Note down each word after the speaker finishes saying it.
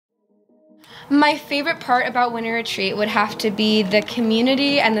My favorite part about Winter Retreat would have to be the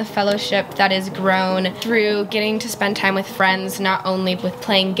community and the fellowship that is grown through getting to spend time with friends, not only with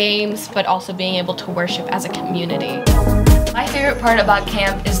playing games, but also being able to worship as a community. My favorite part about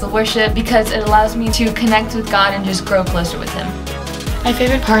camp is the worship because it allows me to connect with God and just grow closer with Him. My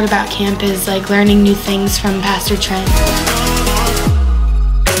favorite part about camp is learning new things from Pastor Trent.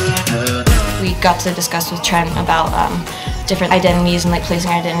 We got to discuss with Trent about different identities and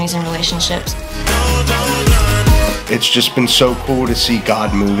placing identities in relationships. It's just been so cool to see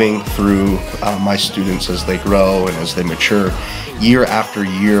God moving through my students as they grow and as they mature year after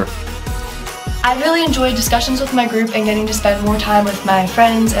year. I really enjoyed discussions with my group and getting to spend more time with my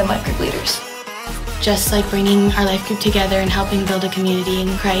friends and life group leaders. Just bringing our life group together and helping build a community in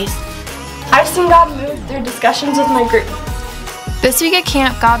Christ. I've seen God move through discussions with my group. This week at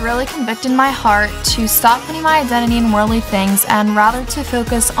camp, God really convicted my heart to stop putting my identity in worldly things and rather to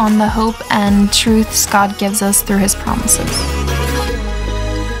focus on the hope and truths God gives us through His promises.